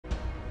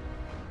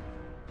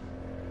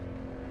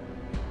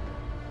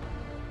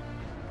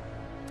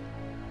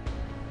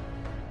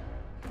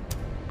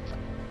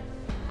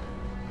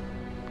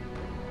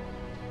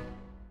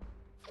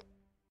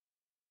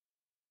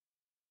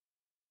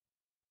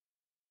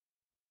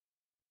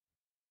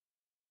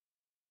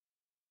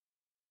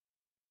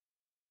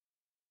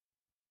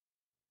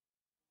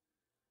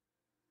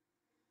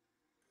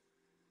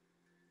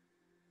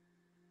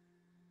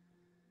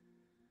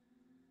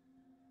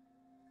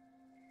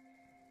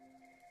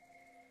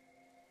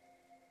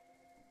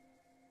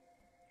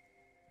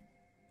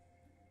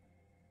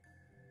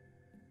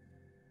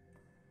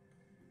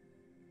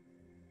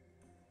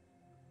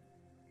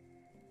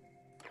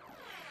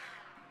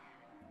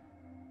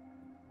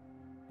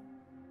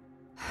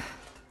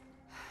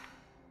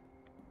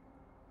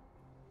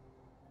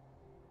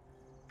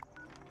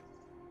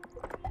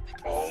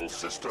All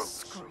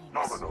systems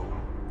nominal.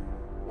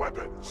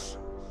 Weapons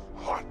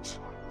hot.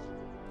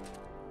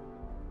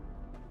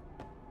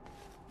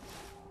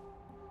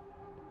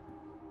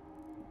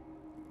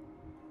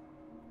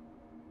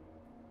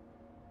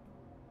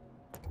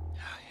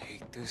 I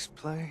hate this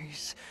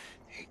place.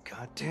 Hate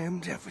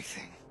goddamned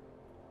everything.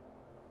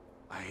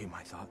 I hate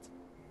my thoughts.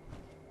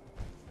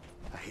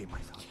 I hate my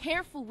thoughts.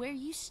 Careful where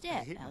you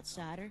step,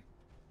 outsider.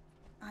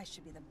 I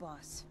should be the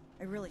boss.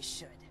 I really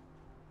should.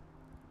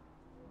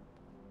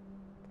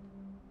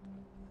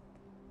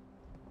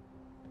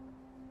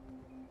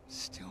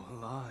 Still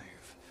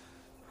alive.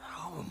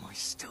 How am I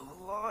still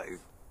alive?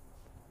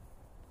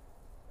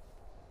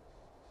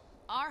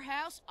 Our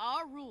house,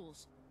 our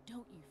rules.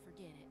 Don't you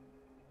forget it.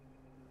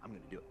 I'm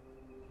gonna do it.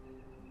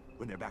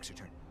 When their backs are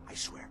turned, I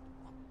swear.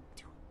 I'll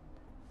do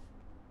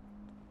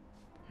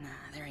it.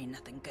 Nah, there ain't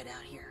nothing good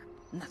out here.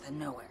 Nothing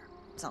nowhere.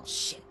 It's all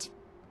shit.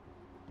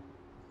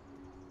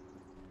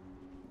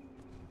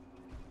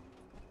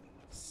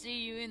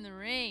 See you in the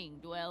ring,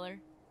 dweller.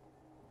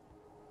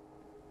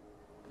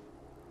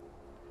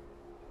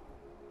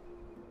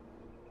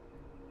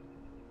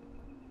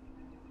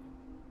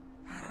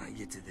 How did I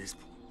get to this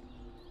point?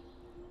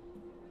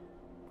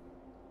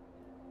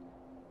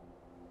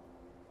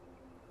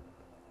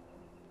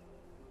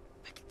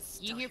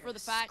 You here for the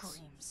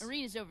fights?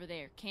 Arena's over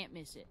there. Can't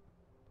miss it.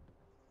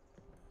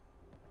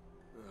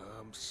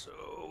 I'm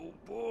so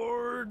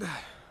bored.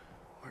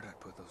 Where'd I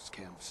put those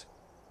chems?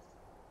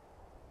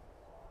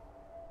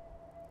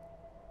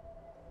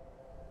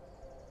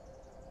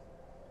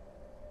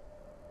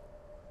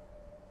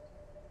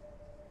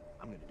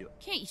 I'm gonna do it.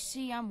 Can't you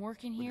see I'm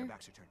working When here? their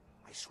backs are turned,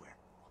 I swear.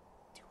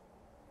 I'll do it.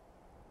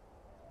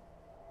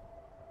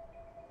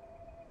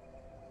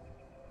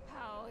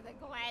 Oh, the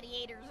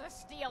gladiators of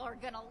steel are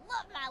gonna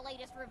love my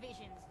latest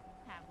revisions.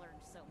 I've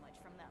learned so much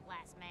from that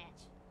last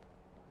match.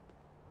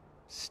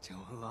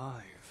 Still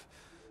alive.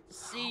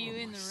 See you How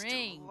in am I the still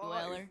ring,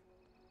 alive? dweller.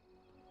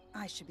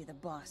 I should be the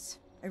boss.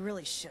 I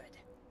really should.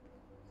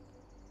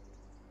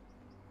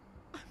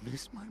 I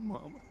miss my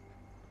mama.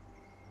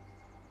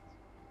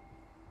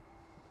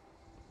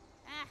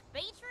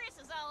 Beatrice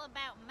is all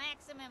about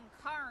maximum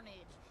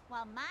carnage,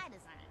 while my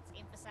designs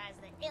emphasize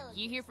the elegance.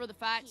 You here for the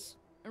fights?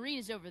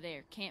 Arena's over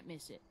there. Can't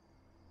miss it.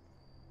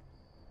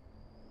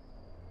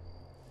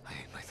 I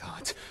hate my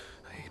thoughts.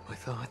 I hate my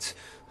thoughts.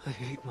 I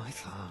hate my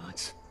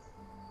thoughts.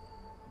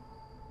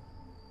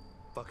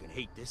 Fucking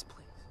hate this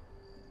place.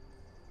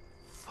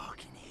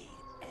 Fucking hate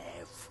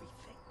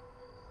everything.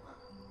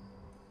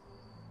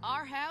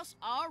 Our house,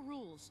 our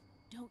rules.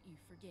 Don't you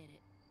forget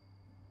it.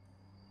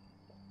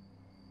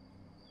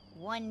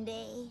 One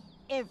day,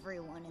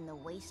 everyone in the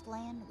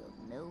wasteland will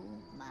know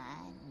my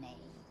name.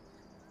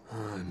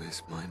 I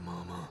miss my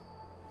mama.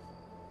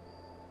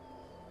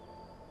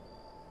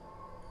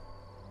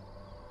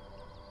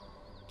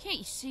 Can't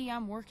you see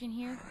I'm working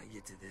here? How did I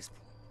get to this point?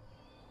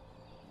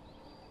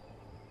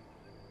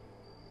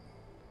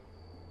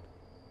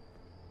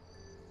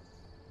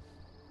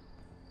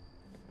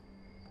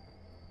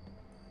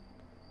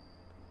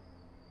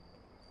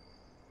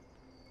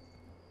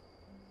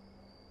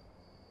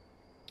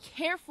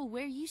 Careful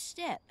where you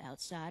step,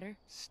 outsider.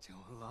 Still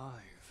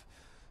alive.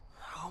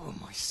 How am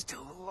I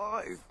still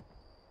alive?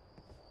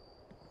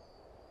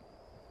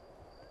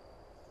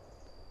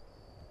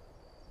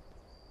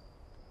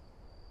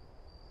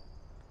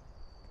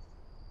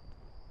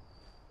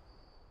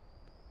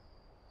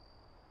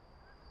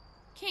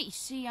 Can't you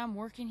see I'm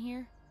working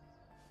here?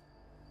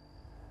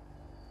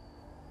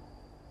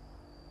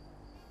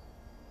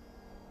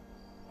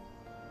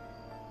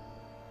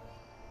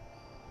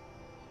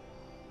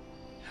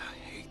 I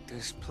hate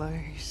this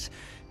place.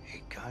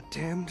 Hate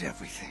goddamned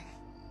everything.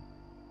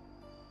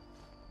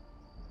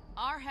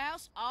 Our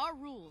house, our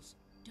rules.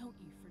 Don't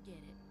you forget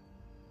it.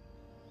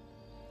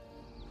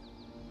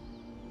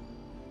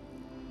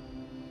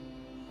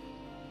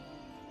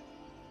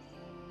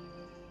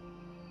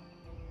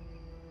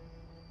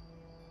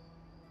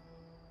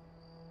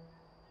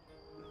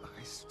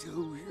 I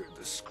still hear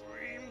the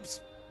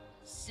screams.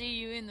 See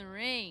you in the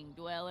ring,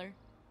 dweller.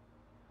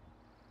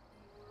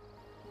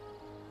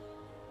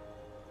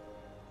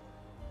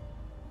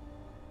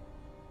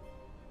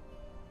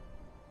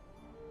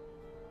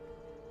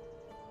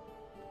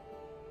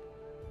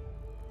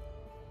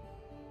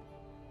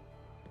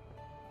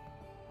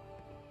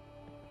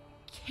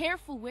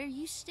 Careful where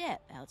you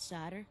step,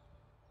 outsider.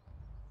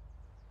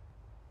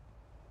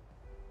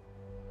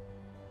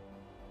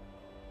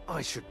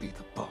 I should be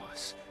the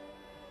boss.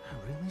 I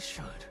really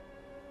should.